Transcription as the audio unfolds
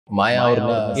ಮಾಯಾ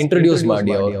ಅವ್ರನ್ನ ಇಂಟ್ರೊಡ್ಯೂಸ್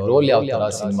ಮಾಡಿ ಅವ್ರ ರೋಲ್ ಯಾವ ತರ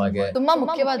ಸಿನಿಮಾಗೆ ತುಂಬಾ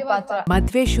ಮುಖ್ಯವಾದ ಪಾತ್ರ.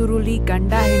 ಮದ್ವೆ ಶುರುಲಿ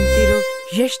ಗಂಡ ಹೆಂಡತಿರು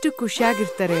ಎಷ್ಟು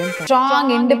ಖುಷಿಯಾಗಿರ್ತಾರೆ ಅಂತ.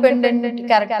 ಸ್ಟ್ರಾಂಗ್ ಇಂಡಿಪೆಂಡೆಂಟ್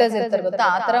ಕ್ಯಾರೆಕ್ಟರ್ಸ್ ಇರ್ತಾರೆ ಗೊತ್ತಾ,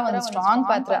 ಆ ತರ ಒಂದು ಸ್ಟ್ರಾಂಗ್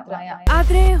ಪಾತ್ರ ಮಾಯಾ.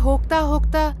 ಆದ್ರೆ ಹೋಗ್ತಾ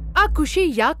ಹೋಗ್ತಾ ಆ ಖುಷಿ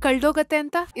ಯಾಕೆ ಕಳ್ದೋಗತ್ತೆ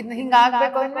ಅಂತ. ಇದನ್ನ ಹಿಂಗ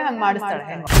ಆಗ್ಬೇಕು ಅಂದ್ರೆ ಹಂಗ ಮಾಡಿಸ್ತಾಳೆ.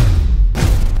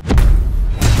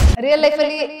 ರಿಯಲ್ ಲೈಫ್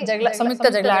ಅಲ್ಲಿ ಸಂಯುಕ್ತ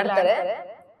ಜಗಳ ಆಡ್ತಾರೆ,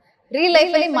 ರಿಯಲ್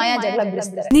ಲೈಫ್ ಅಲ್ಲಿ ಮಾಯಾ ಜಗಳ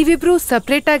ಬಿಡಿಸ್ತಾರೆ. ನೀವಿಬ್ರು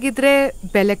ಸಪರೇಟ್ ಆಗಿದ್ರೆ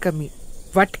ಬೆಲೆ ಕಮ್ಮಿ,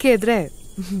 ಒಟ್ಟಿಗೆ ಇದ್ರೆ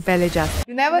ಬೆಲೆ ಜಾಸ್ತಿ.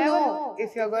 You never know if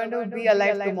you're going to be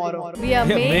alive tomorrow. We are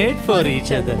made for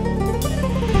each other.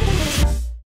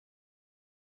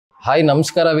 Hi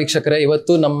ನಮಸ್ಕಾರ ವೀಕ್ಷಕರೇ,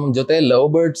 ಇವತ್ತು ನಮ್ಮ ಜೊತೆ ಲವ್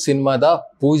ಬರ್ಡ್ ಸಿನಿಮಾದ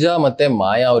ಪೂಜಾ ಮತ್ತೆ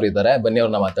ಮಾಯಾ ಅವರಿದ್ದಾರೆ. ಬನ್ನಿ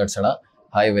ಅವ್ರನ್ನ ಮಾತಾಡ್ಸೋಣ.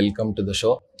 Hi, welcome to the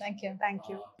show. Thank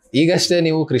you. ಈಗಷ್ಟೇ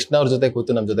ನೀವು ಕೃಷ್ಣ ಅವ್ರ ಜೊತೆ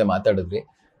ಕೂತು ನಮ್ಮ ಜೊತೆ ಮಾತಾಡಿದ್ರಿ.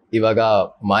 ಇವಾಗ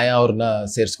ಮಾಯಾ ಅವ್ರನ್ನ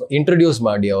ಇಂಟ್ರೊಡ್ಯೂಸ್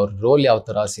ಮಾಡಿ ಅವ್ರ ರೋಲ್ ಯಾವ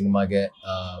ತರ ಸಿನಿಮಾಗೆ,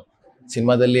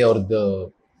 ಸಿನಿಮಾದಲ್ಲಿ ಅವ್ರದ್ದು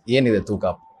ಏನಿದೆ ತೂಕ,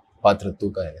 ಪಾತ್ರದ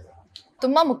ತೂಕ ಏನಿದೆ?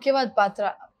 ತುಂಬಾ ಮುಖ್ಯವಾದ ಪಾತ್ರ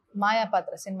ಮಾಯಾ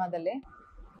ಪಾತ್ರ ಸಿನಿಮಾದಲ್ಲಿ.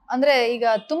 ಅಂದ್ರೆ ಈಗ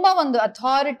ತುಂಬಾ ಒಂದು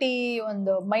ಅಥಾರಿಟಿ,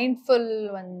 ಒಂದು ಮೈಂಡ್ಫುಲ್,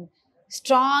 ಒಂದು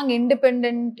ಸ್ಟ್ರಾಂಗ್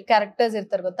ಇಂಡಿಪೆಂಡೆಂಟ್ ಕ್ಯಾರೆಕ್ಟರ್ಸ್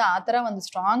ಇರ್ತಾರೆ ಗೊತ್ತಾ, ಆ ತರ ಒಂದು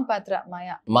ಸ್ಟ್ರಾಂಗ್ ಪಾತ್ರ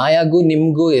ಮಾಯಾ. ಮಾಯಾಗೂ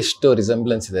ನಿಮ್ಗೂ ಎಷ್ಟು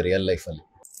ರಿಸೆಂಬ್ಲೆನ್ಸ್ ಇದೆ ರಿಯಲ್ ಲೈಫ್ ಅಲ್ಲಿ?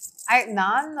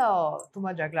 ನಾನು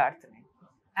ತುಂಬಾ ಜಗಳ ಆಡ್ತೀನಿ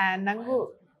ಅಂಡ್ ನಂಗೂ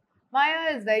ಮಾಯಾ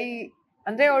ಇಸ್ ವೆರಿ,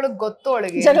 ಅಂದ್ರೆ ಅವಳಿಗೆ ಗೊತ್ತು,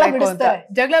 ಅವಳಿಗೆ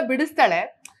ಜಗಳ ಬಿಡಿಸ್ತಾಳೆ.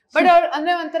 ಬಟ್ ಅವಳು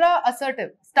ಅಂದ್ರೆ ಒಂಥರ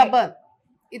ಅಸರ್ಟಿವ್, ಸ್ಟಬರ್ನ್.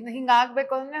 ಇದನ್ನ ಹಿಂಗ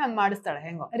ಆಗ್ಬೇಕು ಅಂದ್ರೆ ಹಂಗ ಮಾಡಿಸ್ತಾಳೆ.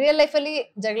 ಹೆಂಗೋ ರಿಯಲ್ ಲೈಫ್ ಅಲ್ಲಿ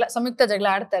ಸಂಯುಕ್ತ ಜಗಳ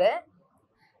ಆಡ್ತಾರೆ,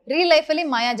 ರಿಯಲ್ ಲೈಫ್ ಅಲ್ಲಿ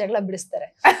ಮಾಯಾ ಜಗಳ ಬಿಡಿಸ್ತಾರೆ.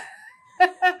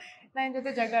 ನನ್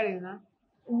ಜೊತೆ ಜಗಳ ಆಡಿದ್ನ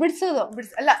ಬಿಡಿಸೋದು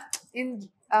ಅಲ್ಲ, ಇನ್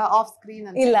ಆಫ್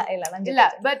ಸ್ಕ್ರೀನ್ ಇಲ್ಲ.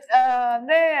 ಬಟ್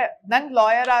ಅಂದ್ರೆ ನಂಗೆ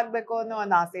ಲಾಯರ್ ಆಗ್ಬೇಕು ಅನ್ನೋ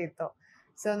ಒಂದ್ ಆಸೆ ಇತ್ತು.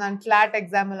 ಸೊ ನಾನು ಫ್ಲಾಟ್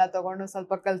ಎಕ್ಸಾಮ್ ಎಲ್ಲ ತಗೊಂಡು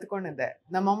ಸ್ವಲ್ಪ ಕಲ್ತ್ಕೊಂಡಿದ್ದೆ.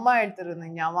 ನಮ್ಮಮ್ಮ ಹೇಳ್ತಿರು,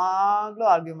 ನಂಗೆ ಯಾವಾಗ್ಲೂ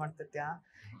ಆರ್ಗ್ಯೂ ಮಾಡ್ತಿರ್ತೀಯ,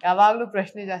 ಯಾವಾಗ್ಲೂ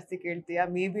ಪ್ರಶ್ನೆ ಜಾಸ್ತಿ ಕೇಳ್ತೀಯ,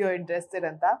 ಮೇ ಬಿ ಯು ಇಂಟ್ರೆಸ್ಟೆಡ್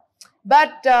ಅಂತ.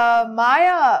 But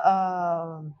Maya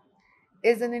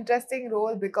is an interesting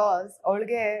roll because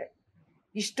ಅವಳಿಗೆ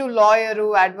ಇಷ್ಟು ಲಾಯರು,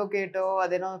 ಅಡ್ವೊಕೇಟು,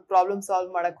 ಅದೇನೋ ಪ್ರಾಬ್ಲಮ್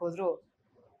ಸಾಲ್ವ್ ಮಾಡಕ್ ಹೋದ್ರು,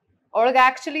 ಅವಳಿಗೆ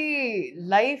ಆಕ್ಚುಲಿ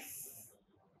ಲೈಫ್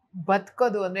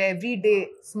ಬದುಕೋದು ಅಂದ್ರೆ every day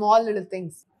small little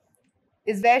things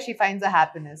is where she finds a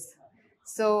happiness.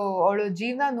 So ಅವಳು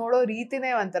ಜೀವನ ನೋಡೋ ರೀತಿನೇ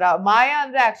ಒಂಥರ. ಮಾಯಾ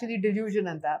ಅಂದ್ರೆ ಆಕ್ಚುಲಿ ಡಿಲ್ಯೂಷನ್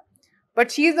ಅಂತ, ಬಟ್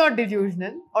ಶಿ ಇಸ್ ನಾಟ್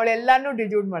ಡಿಲ್ಯೂಷನಲ್. ಅವಳು ಎಲ್ಲಾನು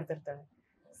ಡಿಲ್ಯೂಡ್ ಮಾಡ್ತಿರ್ತಾಳೆ.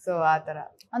 ಸೊ ಆ ತರ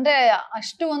ಅಂದ್ರೆ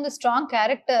ಅಷ್ಟು ಒಂದು strong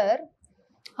character,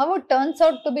 how it turns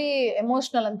out to B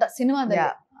emotional ಅಂತ ಸಿನಿಮಾದಲ್ಲಿ.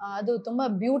 ಅದು ತುಂಬಾ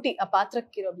ಬ್ಯೂಟಿ, ಆ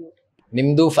ಪಾತ್ರಕ್ಕಿರೋ ಬ್ಯೂಟಿ.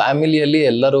 ನಿಮ್ದು ಫ್ಯಾಮಿಲಿಯಲ್ಲಿ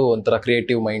ಎಲ್ಲರೂ ಒಂಥರ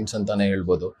ಕ್ರಿಯೇಟಿವ್ ಮೈಂಡ್ಸ್ ಅಂತಾನೆ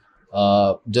ಹೇಳ್ಬೋದು.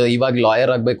 ಇವಾಗ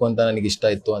ಲಾಯರ್ ಆಗ್ಬೇಕು ಅಂತ ನನಗೆ ಇಷ್ಟ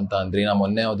ಇತ್ತು ಅಂತ ಅಂದ್ರಿ. ನಾ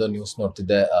ಮೊನ್ನೆ ಯಾವ್ದೋ ನ್ಯೂಸ್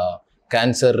ನೋಡ್ತಿದ್ದೆ,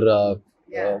 ಕ್ಯಾನ್ಸರ್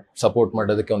ಸಪೋರ್ಟ್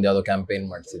ಮಾಡೋದಕ್ಕೆ ಒಂದು ಯಾವ್ದೋ ಕ್ಯಾಂಪೇನ್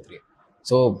ಮಾಡಿಸಿದ್ರಿ.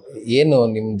 ಸೊ ಏನು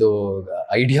ನಿಮ್ದು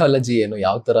ಐಡಿಯಾಲಜಿ ಏನು,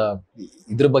 ಯಾವ ತರ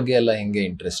ಇದ್ರ ಬಗ್ಗೆ ಎಲ್ಲ ಹೆಂಗೆ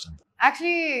ಇಂಟ್ರೆಸ್ಟ್ ಅಂತ?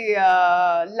 ಆಕ್ಚುಲಿ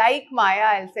ಲೈಕ್ ಮಾಯಾ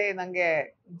ಎಲ್ಸೆ, ನಂಗೆ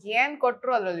ಏನ್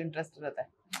ಕೊಟ್ರು ಅದ್ರಲ್ಲಿ ಇಂಟ್ರೆಸ್ಟ್ ಇರುತ್ತೆ.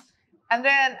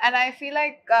 ಅಂದ್ರೆ and I feel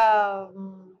like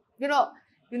you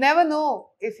never know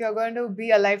if you are going to B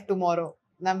alive tomorrow.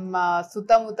 ನಮ್ಮ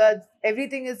ಸುತ್ತಮುತ್ತ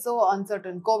everything is so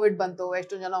uncertain. Covid ಬಂತು,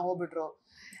 ಎಷ್ಟು ಜನ ಹೋಗ್ಬಿಟ್ರು.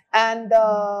 ಅಂಡ್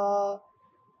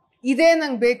ಇದೇ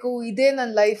ನಂಗೆ ಬೇಕು, ಇದೇ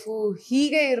ನನ್ನ ಲೈಫು,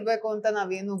 ಹೀಗೆ ಇರಬೇಕು ಅಂತ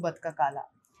ನಾವೇನು ಬದುಕಕ್ಕಾಗಲ್ಲ.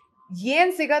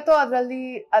 ಏನ್ ಸಿಗತ್ತೋ ಅದರಲ್ಲಿ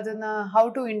ಅದನ್ನ how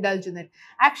to indulge in it.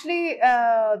 Actually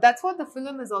that's what the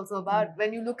film is also about.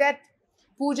 When you look at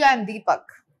Pooja and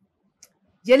Deepak,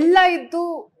 ಎಲ್ಲ ಇದ್ದು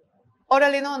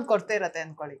ಅವರಲ್ಲಿ ಏನೋ ಒಂದು ಕೊರತೆ ಇರತ್ತೆ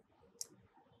ಅನ್ಕೊಳ್ಳಿ.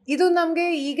 ಇದು ನಮ್ಗೆ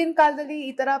ಈಗಿನ ಕಾಲದಲ್ಲಿ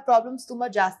ಈ ತರ ಪ್ರಾಬ್ಲಮ್ಸ್ ತುಂಬಾ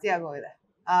ಜಾಸ್ತಿ ಆಗೋಗಿದೆ.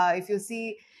 If U C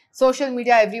social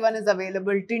media, every one is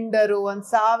available. ಟಿಂಡರು,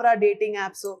 1000 dating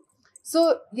ಆಪ್ಸು. So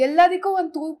ಎಲ್ಲದಕ್ಕೂ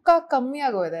ಒಂದು ತೂಕ ಕಮ್ಮಿ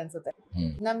ಆಗೋಗಿದೆ ಅನ್ಸುತ್ತೆ.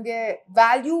 ನಮ್ಗೆ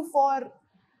value for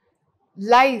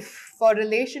life, for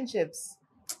relationships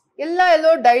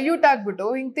yellow dilute ಆಗ್ಬಿಟ್ಟು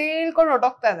ಹಿಂಗ್ ತೇಳ್ಕೊಂಡು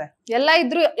ಹೊಟ್ಟೋಗ್ತಾ ಇದೆ. ಎಲ್ಲ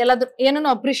ಇದ್ರು ಎಲ್ಲಾದ್ರೂ ಏನನ್ನು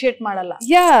ಅಪ್ರಿಶಿಯೇಟ್ ಮಾಡಲ್ಲ.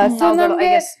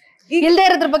 ಇಲ್ದೇ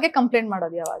ಇರೋದ್ರ ಬಗ್ಗೆ ಕಂಪ್ಲೇಂಟ್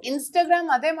ಮಾಡೋದು ಯಾವಾಗ.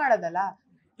 ಇನ್ಸ್ಟಾಗ್ರಾಮ್ ಅದೇ ಮಾಡೋದಲ್ಲ.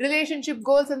 ರಿಲೇಶನ್ಶಿಪ್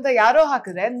ಗೋಲ್ಸ್ ಅಂತ ಯಾರೋ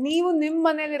ಹಾಕಿದ್ರೆ, ನೀವು ನಿಮ್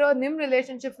ಮನೇಲಿರೋ ನಿಮ್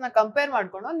ರಿಲೇಶನ್ಶಿಪ್ ನ ಕಂಪೇರ್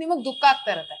ಮಾಡ್ಕೊಂಡು ನಿಮಗ್ ದುಃಖ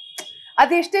ಆಗ್ತಾ ಇರತ್ತೆ.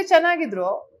 ಅದೆಷ್ಟೇ ಚೆನ್ನಾಗಿದ್ರು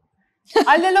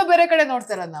ಅಲ್ಲೆಲ್ಲೋ ಬೇರೆ ಕಡೆ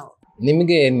ನೋಡ್ತಾರದ್ ನಾವು.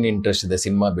 ನಿಮಗೆ ಏನ್ ಇಂಟ್ರೆಸ್ಟ್ ಇದೆ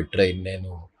ಸಿನಿಮಾ ಬಿಟ್ರೆ?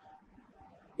 ಇನ್ನೇನು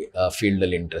ಫೀಲ್ಡ್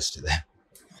ಅಲ್ಲಿ ಇಂಟ್ರೆಸ್ಟ್ ಇದೆ?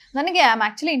 ನನಗೆ I am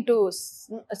actually into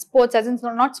sports, as in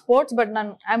not sports, but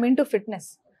ನಾನು ಐ ಆಮ್ ಇಂಟು ಫಿಟ್ನೆಸ್.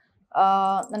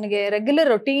 ನನಗೆ ರೆಗ್ಯುಲರ್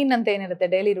ರೊಟೀನ್ ಅಂತ ಏನಿರುತ್ತೆ,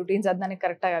 ಡೈಲಿ ರುಟೀನ್ಸ್, ಅದು ನನಗೆ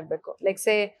ಕರೆಕ್ಟಾಗಿ ಆಗಬೇಕು. Like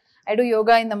say I do yoga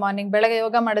in the morning. ಬೆಳಗ್ಗೆ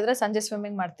ಯೋಗ ಮಾಡಿದ್ರೆ ಸಂಜೆ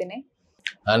ಸ್ವಿಮ್ಮಿಂಗ್ ಮಾಡ್ತೀನಿ.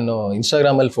 ನಾನು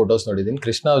ಇನ್ಸ್ಟಾಗ್ರಾಮ್ ಅಲ್ಲಿ ಫೋಟೋಸ್ ನೋಡಿದ್ದೀನಿ,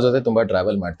 ಕೃಷ್ಣ ಅವ್ರ ಜೊತೆ ತುಂಬಾ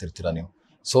ಟ್ರಾವೆಲ್ ಮಾಡ್ತಿರ್ತೀರಾ ನೀವು.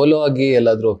 ಸೋಲೋ ಆಗಿ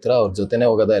ಎಲ್ಲಾದ್ರೂ ಹೋಗ್ತೀರಾ? ಅವ್ರ ಜೊತೆನೆ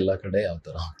ಹೋಗೋದ ಎಲ್ಲ ಕಡೆ? ಯಾವ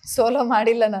ತರ? ಸೋಲೋ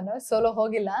ಮಾಡಿಲ್ಲ, ನಾನು ಸೋಲೋ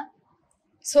ಹೋಗಿಲ್ಲ.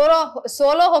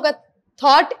 ಸೋಲೋ ಹೋಗೋ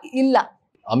ಥಾಟ್ ಇಲ್ಲ.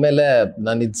 ಆಮೇಲೆ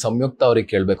ನಾನು ಇದು ಸಂಯುಕ್ತ ಅವ್ರಿಗೆ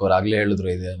ಕೇಳ್ಬೇಕು, ಅವ್ರು ಆಗ್ಲೇ ಹೇಳಿದ್ರು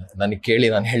ಇದೆ ನನಗೆ ಕೇಳಿ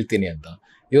ನಾನು ಹೇಳ್ತೀನಿ ಅಂತ.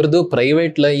 ಇವ್ರದ್ದು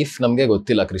ಪ್ರೈವೇಟ್ ಲೈಫ್ ನಮಗೆ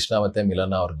ಗೊತ್ತಿಲ್ಲ, ಕೃಷ್ಣ ಮತ್ತೆ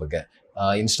ಮಿಲನಾ ಅವ್ರ ಬಗ್ಗೆ.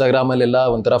 ಇನ್ಸ್ಟಾಗ್ರಾಮ್ ಅಲ್ಲೆಲ್ಲ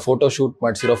ಒಂಥರ ಫೋಟೋ ಶೂಟ್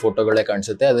ಮಾಡಿಸಿರೋ ಫೋಟೋಗಳೇ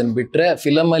ಕಾಣಿಸುತ್ತೆ. ಅದನ್ನ ಬಿಟ್ರೆ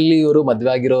ಫಿಲಮ್ ಅಲ್ಲಿ ಇವರು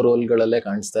ಮದ್ವೆ ಆಗಿರೋ ರೋಲ್ಗಳಲ್ಲೇ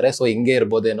ಕಾಣಿಸ್ತಾರೆ. ಸೊ ಹಿಂಗೆ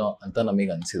ಇರ್ಬೋದೇನೋ ಅಂತ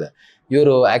ನಮಗೆ ಅನ್ಸಿದೆ.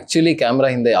 ಇವರು ಆಕ್ಚುಲಿ ಕ್ಯಾಮ್ರಾ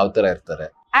ಹಿಂದೆ ಯಾವ ತರ ಇರ್ತಾರೆ?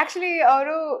 ಆಕ್ಚುಲಿ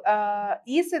ಅವರು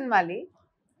ಈ ಸಿನಿಮಾಲಿ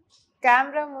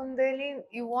camera ಮುಂದೆಲಿ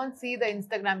you want C the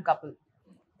Instagram couple.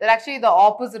 There actually the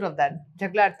opposite of that.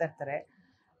 ಜಗಳ ಆಡ್ತಾ ಇರ್ತಾರೆ.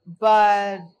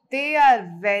 ಬಟ್ ದೇ ಆರ್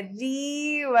ವೆರಿ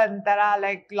ಒಂಥರ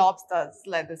ಲೈಕ್ ಲಾಬ್ಸ್ಟರ್ಸ್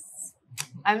ಲೈಕ್ ದಿಸ್.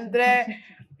 ಅಂದ್ರೆ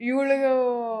ಇವಳು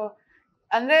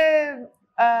ಅಂದ್ರೆ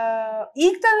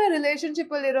ಈಗ ತಾನೇ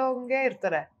ರಿಲೇಶನ್ಶಿಪ್ ಅಲ್ಲಿ ಇರೋಂಗೆ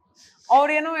ಇರ್ತಾರೆ.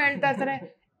 ಅವ್ರೇನೋ ಹೇಳ್ತಾ ಇರ್ತಾರೆ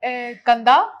ಕಂದ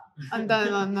ಅಂತ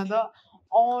ಅನ್ನೋದು.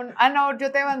 ಅವ್ರ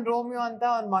ಜೊತೆ ಒಂದ್ ರೋಮಿಯೋ ಅಂತ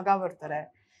ಒಂದ್ ಮಗ ಬರ್ತಾರೆ.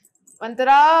 ಒಂಥರ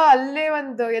ಅಲ್ಲೇ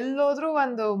ಎಲ್ಲೋದ್ರು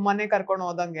ಒಂದು ಮನೆ ಕರ್ಕೊಂಡು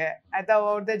ಹೋದಂಗೆ ಆಯ್ತಾ.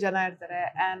 ಅವ್ರದ್ದೇ ಜನ ಇರ್ತಾರೆ.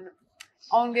 ಅಂಡ್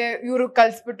ಅವ್ನ್ಗೆ ಇವ್ರು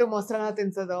ಕಲ್ಸ್ಬಿಟ್ಟು ಮೊಸರನ್ನ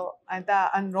ತಿನ್ಸೋದು ಆಯ್ತಾ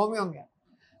ರೋಮಿಯೋಂಗೆ.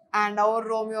 ಅಂಡ್ ಅವ್ರ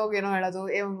ರೋಮಿಯೋಗ್ ಏನೋ ಹೇಳೋದು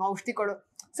ಔಷಧಿ ಕೊಡು.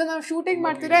 ಸೊ ನಾವ್ ಶೂಟಿಂಗ್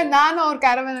ಮಾಡ್ತಿದ್ರೆ ನಾನು ಅವ್ರ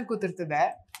ಕ್ಯಾರವ್ಯಾನ್ ಅಲ್ಲಿ ಕೂತಿರ್ತಿದ್ದೆ.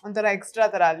 ಒಂಥರ ಎಕ್ಸ್ಟ್ರಾ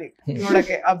ತರ ಅಲ್ಲಿ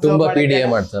ನೋಡಕ್ಕೆ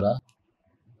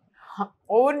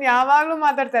ಅವ್ರನ್ನ ಯಾವಾಗ್ಲೂ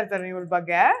ಮಾತಾಡ್ತಾ ಇರ್ತಾರೆ ಇವಳ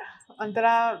ಬಗ್ಗೆ. ಒಂಥರ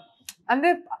ಅಂದ್ರೆ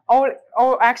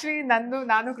ಆಕ್ಚುಲಿ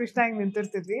ನಾನು ಕೃಷ್ಣ ಹಿಂಗ್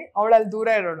ನಿಂತಿರ್ತಿದ್ವಿ. ಅವಳಲ್ಲಿ ದೂರ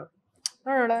ಇರೋಳು.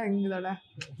 ನೋಡೋಳ ಹಿಂಗಿದಾಳೆ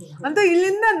ಅಂತ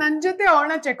ಇಲ್ಲಿಂದ ನನ್ ಜೊತೆ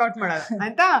ಅವಳನ್ನ ಚೆಕ್ಔಟ್ ಮಾಡೋದು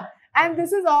ಆಯ್ತಾ. And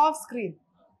this is off screen.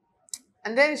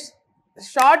 ಅಂದ್ರೆ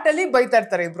ಶಾರ್ಟ್ ಅಲ್ಲಿ ಬೈತಾ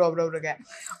ಇರ್ತಾರೆ ಒಬ್ರೊಬ್ರಿಗೆ.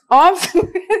 Off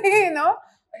screen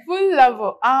full love.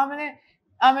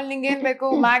 ಆಮೇಲೆ ನಿಂಗೇನ್ ಬೇಕು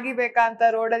ಮ್ಯಾಗಿ ಬೇಕಾ ಅಂತ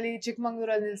ರೋಡಲ್ಲಿ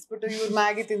ಚಿಕ್ಕಮಂಗ್ಳೂರಲ್ಲಿ ನಿಲ್ಸ್ಬಿಟ್ಟು ಇವ್ರು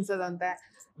ಮ್ಯಾಗಿ ತಿನ್ಸೋದಂತೆ.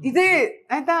 ಇದೇ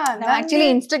ಆಯ್ತಾ. ಆಕ್ಚುಲಿ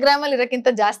ಇನ್ಸ್ಟಾಗ್ರಾಮ್ ಅಲ್ಲಿ ಇರಕ್ಕಿಂತ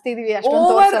ಜಾಸ್ತಿ ಇದೀವಿ.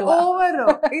 ಓವರ್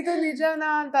ಇದು ನಿಜನಾ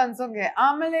ಅಂತ ಅನ್ಸೋಂಗೆ.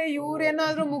 ಆಮೇಲೆ ಇವ್ರು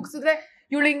ಏನಾದ್ರು ಮುಗಿಸಿದ್ರೆ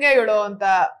ಇವಳು ಹಿಂಗೆ ಹೇಳೋ ಅಂತ.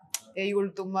 ಇವಳು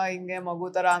ತುಂಬಾ ಹಿಂಗೆ ಮಗು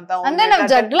ತರ ಅಂತ. ಅಂದ್ರೆ ನಾವ್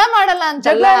ಜಗಳ ಮಾಡಲ್ಲ ಅಂತ.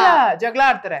 ಜಗಳ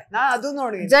ಆಡ್ತಾರೆ. ನಾ ಅದು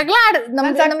ನೋಡಿ ಜಗಳ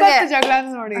ಜಗಳ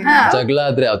ನೋಡಿ. ಜಗಳ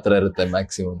ಆದ್ರೆ ಯಾವ ತರ ಇರುತ್ತೆ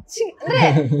ಮ್ಯಾಕ್ಸಿಮಮ್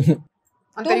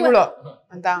ಅಂತ ಇವಳು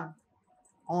ಅಂತ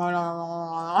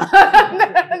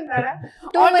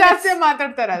ಜಾಸ್ತಿ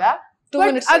ಮಾತಾಡ್ತಾರಲ್ಲ.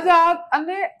 ಅದ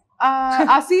ಅಂದ್ರೆ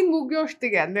ಆ ಸೀನ್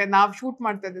ಮುಗಿಯೋಷ್ಟಿಗೆ ಅಂದ್ರೆ ನಾವ್ ಶೂಟ್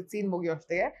ಮಾಡ್ತಾ ಇದ್ದ ಸೀನ್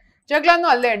ಮುಗಿಯೋಷ್ಟಿಗೆ ಜಗಳನು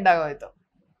ಅಲ್ಲೇ ಎಂಡ್ ಆಗೋಯ್ತು.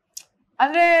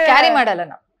 ಅಂದ್ರೆ ಕ್ಯಾರಿ ಮಾಡಲ್ಲ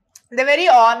ನಾವು. They very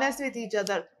honest with each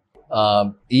other.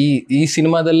 ಈ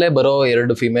ಸಿನಿಮಾದಲ್ಲೇ ಬರೋ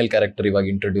 2 ಫಿಮೇಲ್ ಕ್ಯಾರೆಕ್ಟರ್ ಇವಾಗ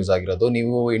ಇಂಟ್ರೊಡ್ಯೂಸ್ ಆಗಿರೋದು.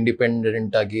 ನೀವು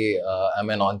ಇಂಡಿಪೆಂಡೆಂಟ್ ಆಗಿ ಐ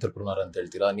ಆಮ್ ಆನ್ ಆಂಟ್ರಪ್ರನರ್ ಅಂತ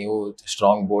ಹೇಳ್ತೀರಾ, ನೀವು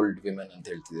ಸ್ಟ್ರಾಂಗ್ ಬೋಲ್ಡ್ ವಿಮೆನ್ ಅಂತ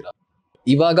ಹೇಳ್ತಿದ್ದೀರಾ.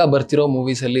 ಇವಾಗ ಬರ್ತಿರೋ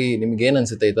ಮೂವೀಸ್ ಅಲ್ಲಿ ನಿಮ್ಗೆ ಏನ್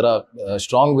ಅನ್ಸುತ್ತೆ? ಈ ತರ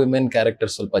ಸ್ಟ್ರಾಂಗ್ ವಿಮೆನ್ ಕ್ಯಾರೆಕ್ಟರ್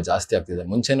ಸ್ವಲ್ಪ ಜಾಸ್ತಿ ಆಗ್ತಿದೆ.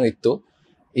 ಮುಂಚೆನೂ ಇತ್ತು,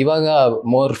 ಇವಾಗ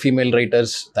more female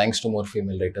writers, thanks to more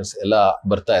female writers ಎಲ್ಲ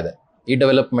ಬರ್ತಾ ಇದೆ. ಈ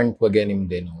ಡೆವಲಪ್ಮೆಂಟ್ ಬಗ್ಗೆ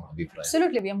ನಿಮ್ದೇನು ಅಭಿಪ್ರಾಯ?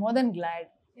 Absolutely we are more than glad.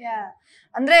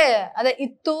 ಅಂದ್ರೆ ಅದೇ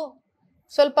ಇತ್ತು,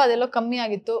 ಸ್ವಲ್ಪ ಅದೆಲ್ಲೋ ಕಮ್ಮಿ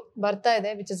ಆಗಿತ್ತು, ಬರ್ತಾ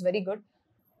ಇದೆ, which is very good.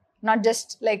 Not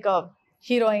just like a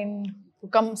heroine ಹು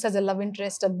comes as a love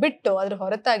interest. ಅದು ಬಿಟ್ಟು ಅದ್ರ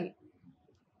ಹೊರತಾಗಿ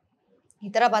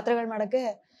ಈ ತರ ಪಾತ್ರಗಳು ಮಾಡಕ್ಕೆ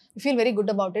you feel very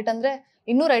good about it. ಅಂದ್ರೆ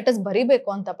ಇನ್ನೂ ರೈಟರ್ಸ್ ಬರೀಬೇಕು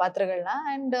ಅಂತ ಪಾತ್ರಗಳನ್ನ.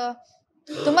 ಅಂಡ್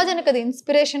ತುಂಬಾ ಜನಕ್ಕೆ ಅದು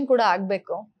ಇನ್ಸ್ಪಿರೇಷನ್ ಕೂಡ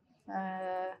ಆಗ್ಬೇಕು.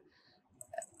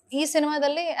 ಈ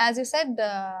ಸಿನಿಮಾದಲ್ಲಿ ಆಸ್ ಯು ಸೆಡ್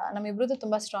ನಮ್ಮಿಬ್ರದ್ದು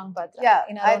ತುಂಬಾ ಸ್ಟ್ರಾಂಗ್ ಪಾತ್ರ.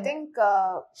 I think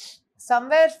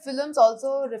somewhere films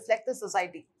also reflect the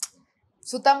society.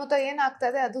 ಸುತ್ತಮುತ್ತ ಏನ್ ಆಗ್ತಾ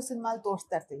ಇದೆ ಅದು ಸಿನಿಮಾಲ್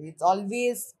ತೋರಿಸ್ತಾ ಇರ್ತೀವಿ. It's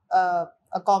always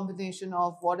a combination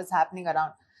of what is happening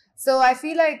around. So I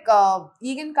feel like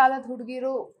ಈಗಿನ ಕಾಲದ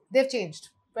ಹುಡುಗಿರು Dev changed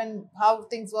when how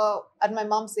things were at my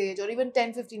mom's age or even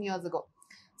 10-15 years ago.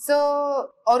 So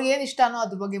ಅವ್ರು ಏನ್ ಇಷ್ಟನೋ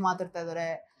ಅದ್ರ ಬಗ್ಗೆ ಮಾತಾಡ್ತಾ ಇದಾರೆ.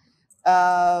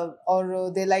 or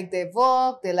they like their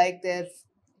work, they like their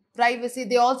privacy,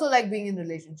 they also like being in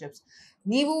relationships.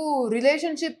 ನೀವು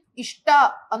ರಿಲೇಶನ್ಶಿಪ್ ಇಷ್ಟ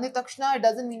ಅಂದ ತಕ್ಷಣ it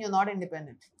doesn't mean you're not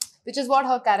independent, which is what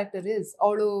her character is.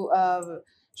 ಅವಳು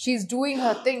she's doing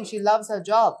her thing, she loves her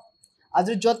job.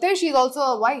 ಅದ್ರ ಜೊತೆ she's also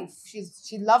a wife,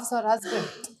 she loves her husband.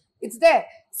 It's there.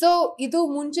 So ಇದು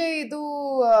ಮುಂಚೆ ಇದು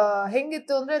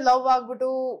ಹೆಂಗಿತ್ತು ಅಂದ್ರೆ love ಆಗ್ಬಿಟ್ಟು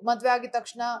ಮದ್ವೆ ಆಗಿದ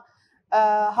ತಕ್ಷಣ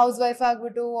ಹೌಸ್ ವೈಫ್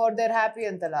ಆಗ್ಬಿಟ್ಟು ಆರ್ ದೇರ್ ಹ್ಯಾಪಿ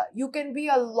ಅಂತಲ್ಲ. You can be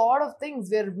a lot of things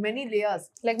where many layers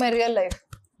like my real life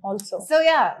also. So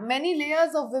many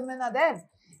layers of women ಅದೇ.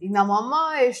 ಈಗ ನಮ್ಮಮ್ಮ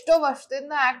ಎಷ್ಟೋ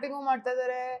ವರ್ಷದಿಂದ ಆಕ್ಟಿಂಗು ಮಾಡ್ತಾ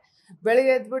ಇದಾರೆ,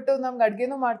 ಬೆಳಿಗ್ಗೆ ಎದ್ಬಿಟ್ಟು ನಮ್ಗೆ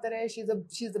ಅಡ್ಗೆನೂ ಮಾಡ್ತಾರೆ.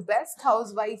 She's the best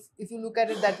house wife if you look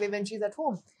at it that way. When she's at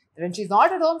home, when she's not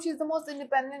at home, she's the most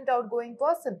independent outgoing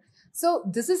person. So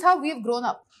this is how we've grown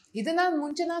up. ಇದನ್ನ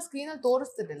ಮುಂಚೆ ನಾವು screen ಅಲ್ಲಿ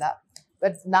ತೋರಿಸ್ತಿರ್ಲಿಲ್ಲ.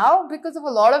 But now because of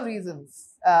a lot of reasons,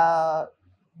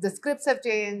 the scripts have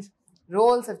changed,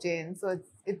 roles have changed. So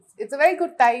it's a very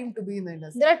good time to be in the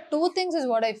industry. There are two things is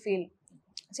what I feel.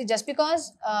 See, just because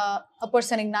a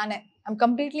person I'm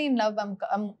completely in love,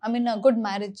 I'm in a good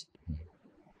marriage,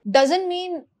 doesn't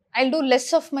mean I'll do less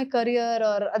of my career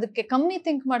or ಅದಕ್ಕೆ ಕಮ್ಮಿ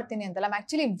think ಮಾಡ್ತೀನಿ ಅಂತಲ್ಲ. I'm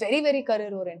actually very very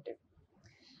career oriented.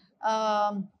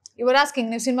 You were asking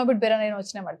ನೀವು cinema ಬಿಟ್ಟು ಬೇರೆ ಏನು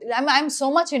ಯೋಚನೆ ಮಾಡ್ತೀವಿ. I'm so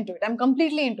much into it, I'm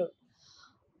completely into it.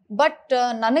 But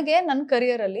ನನಗೆ ನನ್ನ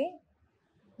ಕರಿಯರಲ್ಲಿ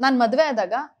ನಾನು ಮದುವೆ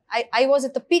ಆದಾಗ I was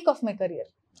at the peak of my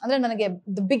career. ಅಂದರೆ ನನಗೆ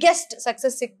ದ ಬಿಗ್ಗೆಸ್ಟ್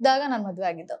ಸಕ್ಸಸ್ ಸಿಕ್ಕಿದಾಗ ನಾನು ಮದುವೆ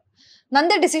ಆಗಿದ್ದು.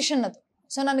 ನಂದೇ ಡಿಸಿಷನ್ ಅದು.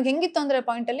 ಸೊ ನನಗೆ ಹೆಂಗಿತ್ತು ಅಂದರೆ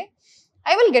ಪಾಯಿಂಟಲ್ಲಿ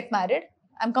I will get married,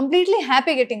 I am completely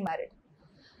happy getting married.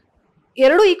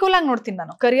 ಎರಡೂ ಈಕ್ವಲ್ ಆಗಿ ನೋಡ್ತೀನಿ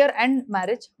ನಾನು, ಕರಿಯರ್ ಆ್ಯಂಡ್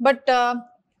ಮ್ಯಾರೇಜ್. ಬಟ್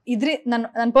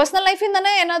ನನ್ನ ಪರ್ಸನಲ್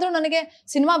ಲೈಫಿಂದಾನೇ ಏನಾದ್ರೂ ನನಗೆ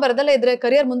ಸಿನಿಮಾ ಬರದಲ್ಲೇ ಇದ್ರೆ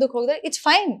ಕರಿಯರ್ ಮುಂದಕ್ಕೆ ಹೋದ್ರೆ ಇಟ್ಸ್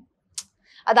ಫೈನ್,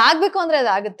 ಅದಾಗಬೇಕು ಅಂದ್ರೆ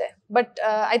ಅದಾಗುತ್ತೆ. ಬಟ್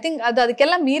ಐ ಥಿಂಕ್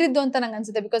ಅದಕ್ಕೆಲ್ಲ ಮೀರಿದ್ದು ಅಂತ ನಂಗೆ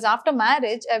ಅನ್ಸುತ್ತೆ. Because after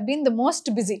marriage I been the most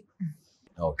busy.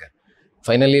 Okay,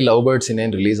 finally love birds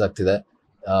ಇನ್ನೇನು ರಿಲೀಸ್ ಆಗ್ತಿದೆ,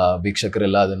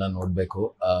 ವೀಕ್ಷಕರೆಲ್ಲ ಅದನ್ನ ನೋಡಬೇಕು.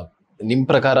 ನಿಮ್ಮ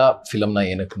ಪ್ರಕಾರ ಫಿಲಮ್ನ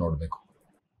ಏನಕ್ಕೆ ನೋಡಬೇಕು?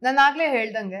 ನಾನು ಆಗ್ಲೇ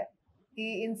ಹೇಳ್ದಂಗೆ ಈ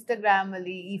ಇನ್ಸ್ಟಾಗ್ರಾಮ್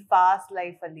ಅಲ್ಲಿ ಈ ಫಾಸ್ಟ್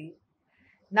ಲೈಫ್ ಅಲ್ಲಿ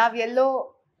ನಾವ್ ಎಲ್ಲೋ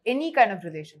ಎನಿ ಕೈಂಡ್ ಆಫ್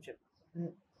ರಿಲೇಶನ್ಶಿಪ್,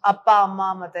 ಅಪ್ಪ ಅಮ್ಮ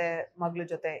ಮತ್ತೆ ಮಗಳ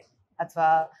ಜೊತೆ, ಅಥವಾ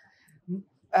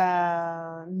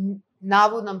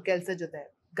ನಾವು ನಮ್ ಕೆಲ್ಸ ಜೊತೆ,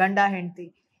 ಗಂಡ ಹೆಂಡತಿ,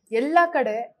 ಎಲ್ಲ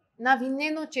ಕಡೆ ನಾವ್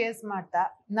ಇನ್ನೇನೋ ಚೇಸ್ ಮಾಡ್ತಾ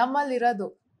ನಮ್ಮಲ್ಲಿರೋದು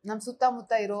ನಮ್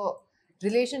ಸುತ್ತಮುತ್ತ ಇರೋ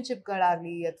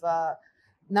ರಿಲೇಶನ್ಶಿಪ್ಗಳಾಗ್ಲಿ ಅಥವಾ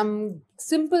ನಮ್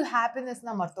ಸಿಂಪಲ್ ಹ್ಯಾಪಿನೆಸ್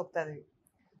ನ ಮರ್ತೋಗ್ತಾ ಇದೀವಿ.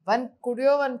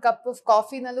 ಕುಡಿಯೋ ಒಂದ್ ಕಪ್ ಆಫ್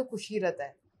ಕಾಫಿನಲ್ಲೂ ಖುಷಿ ಇರತ್ತೆ,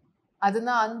 ಅದನ್ನ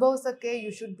ಅನುಭವಿಸಕ್ಕೆ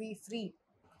ಯು ಶುಡ್ ಬಿ ಫ್ರೀ.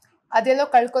 ಅದೆಲ್ಲೋ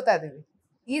ಕಳ್ಕೊತಾ ಇದೀವಿ.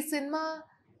 ಈ ಸಿನಿಮಾ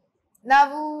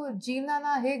ನಾವು ಜೀವನನ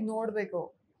ಹೇಗ್ ನೋಡ್ಬೇಕು,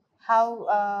 how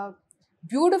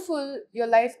beautiful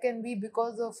your life can be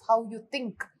because of how you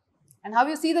think and how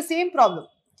U C the same problem.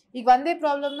 ಈಗ ಒಂದೇ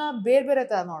ಪ್ರಾಬ್ಲಮ್ನ ಬೇರೆ ಬೇರೆ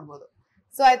ತರ ನೋಡ್ಬೋದು.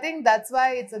 So I think that's why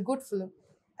it's a good film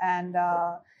and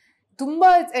ತುಂಬಾ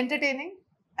ಇಟ್ಸ್ ಎಂಟರ್ಟೈನಿಂಗ್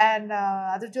ಅಂಡ್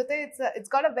ಅದ್ರ ಜೊತೆ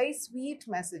it's got a very sweet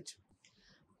message.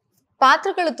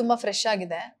 ಪಾತ್ರಗಳು ತುಂಬಾ ಫ್ರೆಶ್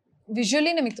ಆಗಿದೆ,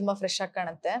 ವಿಜುವಲಿ ನಿಮಗೆ ತುಂಬಾ ಫ್ರೆಶ್ ಆಗಿ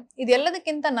ಕಾಣುತ್ತೆ.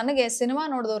 ಇದೆಲ್ಲದಕ್ಕಿಂತ ನನಗೆ ಸಿನಿಮಾ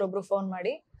ನೋಡಿದವರೊಬ್ರು ಫೋನ್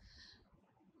ಮಾಡಿ,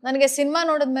 ನನಗೆ ಸಿನಿಮಾ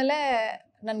ನೋಡಿದ್ಮೇಲೆ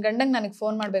ನನ್ನ ಗಂಡಂಗೆ ನನಗೆ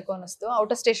ಫೋನ್ ಮಾಡಬೇಕು ಅನ್ನಿಸ್ತು.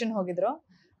 ಔಟ್ ಆಫ್ ಸ್ಟೇಷನ್ ಹೋಗಿದ್ರು,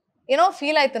 ಏನೋ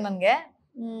ಫೀಲ್ ಆಯ್ತು ನನಗೆ.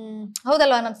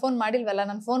 ಹೌದಲ್ವಾ, ನಾನು ಫೋನ್ ಮಾಡಿಲ್ವಲ್ಲ,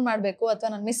 ನಾನು ಫೋನ್ ಮಾಡಬೇಕು, ಅಥವಾ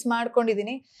ನಾನು ಮಿಸ್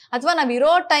ಮಾಡ್ಕೊಂಡಿದ್ದೀನಿ, ಅಥವಾ ನಾವು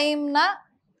ಇರೋ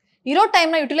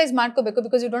ಟೈಮ್ನ ಯುಟಿಲೈಸ್ ಮಾಡ್ಕೋಬೇಕು,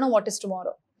 because you don't know what is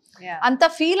tomorrow ಅಂತ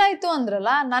ಫೀಲ್ ಆಯ್ತು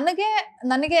ಅಂದ್ರಲ್ಲ.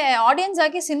 ನನಗೆ ಆಡಿಯನ್ಸ್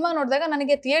ಆಗಿ ಸಿನಿಮಾ ನೋಡಿದಾಗ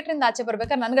ನನಗೆ ಥಿಯೇಟ್ರಿಂದ ಆಚೆ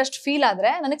ಬರ್ಬೇಕಾದ್ರೆ ನನಗೆ ಅಷ್ಟು ಫೀಲ್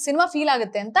ಆದ್ರೆ ನನಗೆ ಸಿನಿಮಾ ಫೀಲ್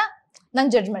ಆಗುತ್ತೆ ಅಂತ ನನ್ನ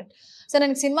ಜಡ್ಜ್ಮೆಂಟ್. ಸೊ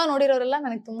ನನಗೆ ಸಿನಿಮಾ ನೋಡಿರೋರೆಲ್ಲ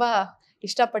ನನಗೆ ತುಂಬಾ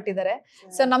ಇಷ್ಟಪಟ್ಟಿದ್ದಾರೆ.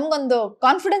 ಸೊ ನಮ್ಗೊಂದು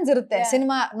ಕಾನ್ಫಿಡೆನ್ಸ್ ಇರುತ್ತೆ,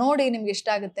 ಸಿನಿಮಾ ನೋಡಿ ನಿಮ್ಗೆ ಇಷ್ಟ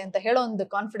ಆಗುತ್ತೆ ಅಂತ ಹೇಳೋ ಒಂದು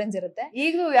ಕಾನ್ಫಿಡೆನ್ಸ್ ಇರುತ್ತೆ.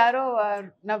 ಈಗಲೂ ಯಾರೋ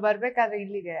ನಾವ್ ಬರ್ಬೇಕಾದ್ರೆ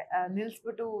ಇಲ್ಲಿಗೆ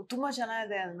ನಿಲ್ಸ್ಬಿಟ್ಟು ತುಂಬಾ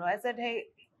ಚೆನ್ನಾಗಿದೆ ಅಂದ್ರು. ಐ ಸೆಡ್ ಹೇ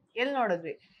ಎಲ್ಲಿ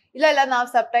ನೋಡಿದ್ರಿ? ಇಲ್ಲ ನಾವ್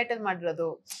ಸಬ್ ಟೈಟಲ್ ಮಾಡಿರೋದು.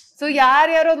 ಸೊ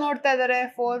ಯಾರ್ಯಾರೋ ನೋಡ್ತಾ ಇದಾರೆ,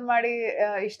 ಫೋನ್ ಮಾಡಿ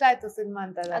ಇಷ್ಟ ಆಯ್ತು ಸಿನಿಮಾ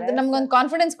ಅಂತ. ಅದು ನಮ್ಗೊಂದು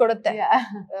ಕಾನ್ಫಿಡೆನ್ಸ್ ಕೊಡುತ್ತೆ.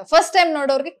 ಫಸ್ಟ್ ಟೈಮ್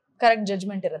ನೋಡೋರ್ಗೆ ಕರೆಕ್ಟ್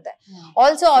ಜಡ್ಜ್ಮೆಂಟ್ ಇರುತ್ತೆ.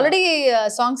 Also already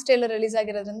songs trailer release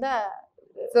ಆಗಿರೋದ್ರಿಂದ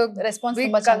so response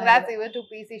big congrats even to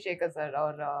PC Shekhar sir,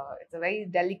 or it's a very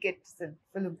delicate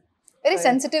film, very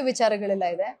sensitive ವಿಚಾರಗಳೆಲ್ಲ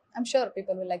ಇದೆ. I'm sure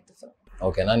people will like the film.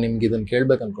 Okay, ನಾನು ನಿಮ್ಗೆ ಇದನ್ನ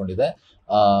ಕೇಳ್ಬೇಕು ಅನ್ಕೊಂಡಿದ್ದೆ.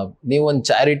 ನೀವು ಒಂದು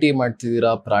ಚಾರಿಟಿ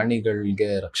ಮಾಡ್ತಿದ್ದೀರಾ ಪ್ರಾಣಿಗಳಿಗೆ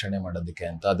ರಕ್ಷಣೆ ಮಾಡೋದಕ್ಕೆ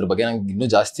ಅಂತ, ಅದ್ರ ಬಗ್ಗೆ ನಂಗೆ ಇನ್ನೂ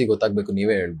ಜಾಸ್ತಿ ಗೊತ್ತಾಗ್ಬೇಕು,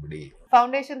 ನೀವೇ ಹೇಳ್ಬಿಡಿ.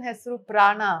 ಫೌಂಡೇಶನ್ ಹೆಸರು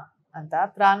ಪ್ರಾಣ ಅಂತ,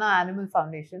 ಪ್ರಾಣ ಆನಿಮಲ್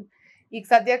ಫೌಂಡೇಶನ್. ಈಗ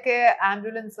ಸದ್ಯಕ್ಕೆ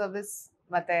ಆಂಬ್ಯುಲೆನ್ಸ್ ಸರ್ವಿಸ್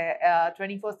ಮತ್ತೆ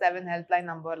 24/7 ಹೆಲ್ಪ್ ಲೈನ್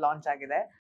ನಂಬರ್ ಲಾಂಚ್ ಆಗಿದೆ.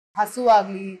 ಹಸು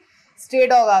ಆಗ್ಲಿ, ಸ್ಟೇ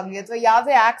ಡಾಗ್ ಆಗ್ಲಿ, ಅಥವಾ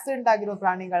ಯಾವುದೇ ಆಕ್ಸಿಡೆಂಟ್ ಆಗಿರೋ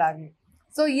ಪ್ರಾಣಿಗಳಾಗ್ಲಿ,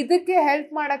 ಸೊ ಇದಕ್ಕೆ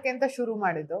ಹೆಲ್ಪ್ ಮಾಡಕ್ಕೆ ಅಂತ ಶುರು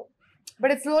ಮಾಡಿದ್ದು.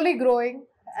 But it's slowly growing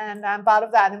and I am part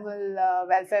of the animal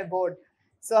welfare board.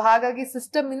 So ಹಾಗಾಗಿ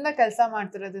ಸಿಸ್ಟಮ್ ಇಂದ ಕೆಲಸ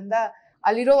ಮಾಡ್ತಿರೋದ್ರಿಂದ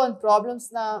ಅಲ್ಲಿರೋ ಒಂದು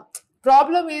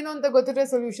ಪ್ರಾಬ್ಲಮ್ ಏನು ಅಂತ ಗೊತ್ತಿದ್ರೆ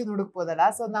ಸೊಲ್ಯೂಷನ್ ಹುಡುಕ್ಬೋದಲ್ಲ.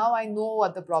 ಸೊ ನಾವ್ I know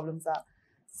what the problems R.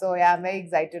 So I am very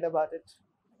excited about it.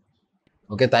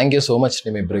 Okay, thank you so much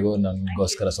ನಿಮ್ಮಿಬ್ಬರಿಗೂ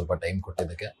ನನಗೋಸ್ಕರ ಸ್ವಲ್ಪ ಟೈಮ್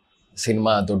ಕೊಟ್ಟಿದ್ದಕ್ಕೆ.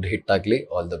 ಸಿನಿಮಾ ದೊಡ್ಡ ಹಿಟ್ ಆಗಲಿ.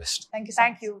 All the best. Thank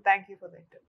you. Thank you for the interview.